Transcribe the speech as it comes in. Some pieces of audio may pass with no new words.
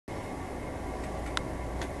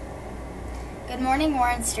Good morning,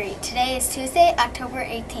 Warren Street. Today is Tuesday, October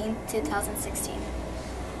 18th, 2016.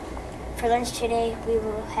 For lunch today, we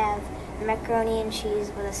will have macaroni and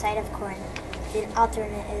cheese with a side of corn. The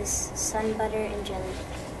alternate is sun butter and jelly.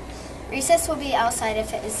 Recess will be outside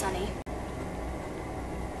if it is sunny.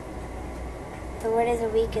 The word of the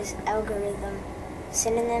week is algorithm.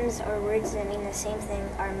 Synonyms or words that mean the same thing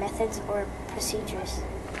are methods or procedures.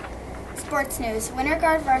 Sports news. Winter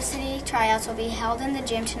Guard varsity tryouts will be held in the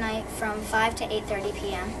gym tonight from 5 to 8:30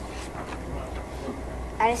 p.m.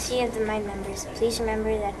 Odyssey of the Mind members, please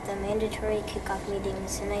remember that the mandatory kickoff meeting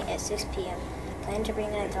is tonight at 6 p.m. Plan to bring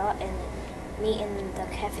an adult and meet in the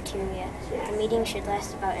cafeteria. The meeting should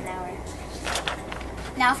last about an hour.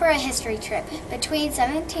 Now for a history trip. Between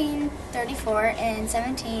 1734 and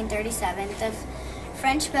 1737, the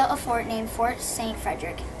French built a fort named Fort St.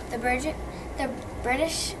 Frederick. The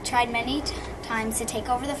British tried many times to take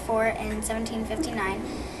over the fort. In 1759.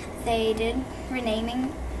 They did,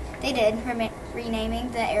 renaming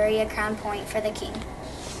the area Crown Point for the king.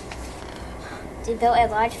 They built a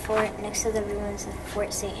large fort next to the ruins of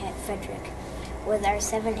Fort St. Frederick. With our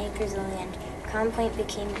 7 acres of land, Crown Point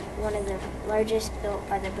became one of the largest built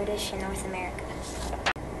by the British in North America.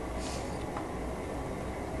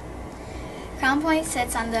 Crown Point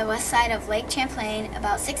sits on the west side of Lake Champlain,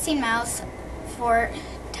 about 16 miles Fort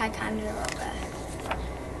Ticonderoga.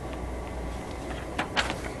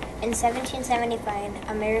 In 1775,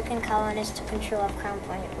 American colonists took control of Crown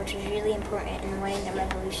Point, which was really important in winning the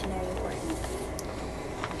Revolutionary War.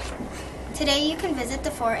 Today you can visit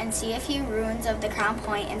the fort and see a few ruins of the Crown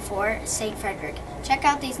Point and Fort St. Frederick. Check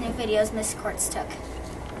out these new videos Miss Quartz took.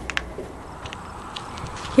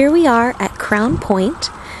 Here we are at Crown Point,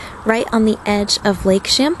 right on the edge of Lake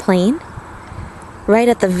Champlain. Right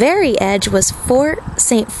at the very edge was Fort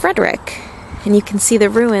St. Frederick, and you can see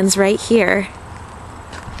the ruins right here.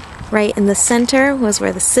 Right in the center was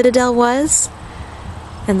where the citadel was,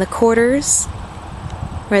 and the quarters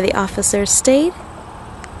where the officers stayed,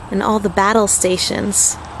 and all the battle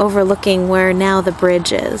stations overlooking where now the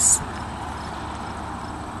bridge is.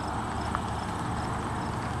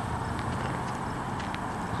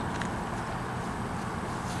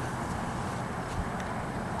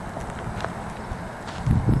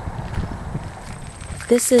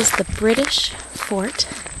 This is the British fort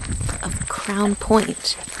of Crown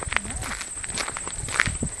Point.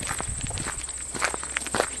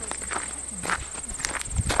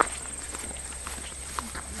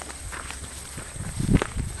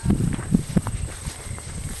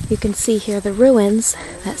 You can see here the ruins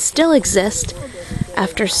that still exist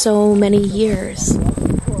after so many years.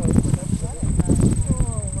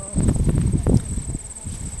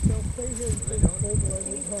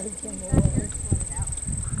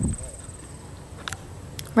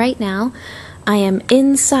 Right now, I am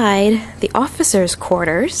inside the officers'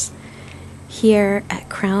 quarters here at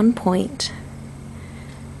Crown Point.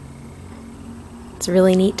 It's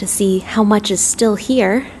really neat to see how much is still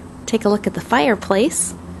here. Take a look at the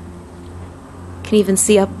fireplace. You can even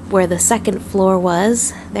see up where the second floor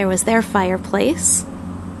was. There was their fireplace.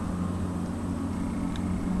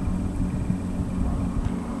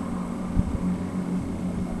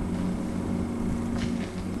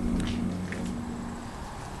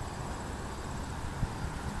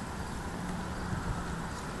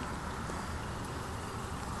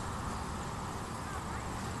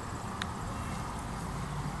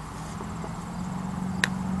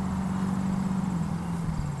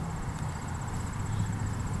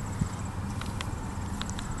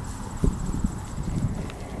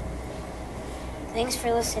 Thanks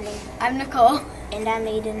for listening. I'm Nicole. And I'm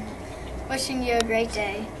Aiden. Wishing you a great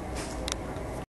day.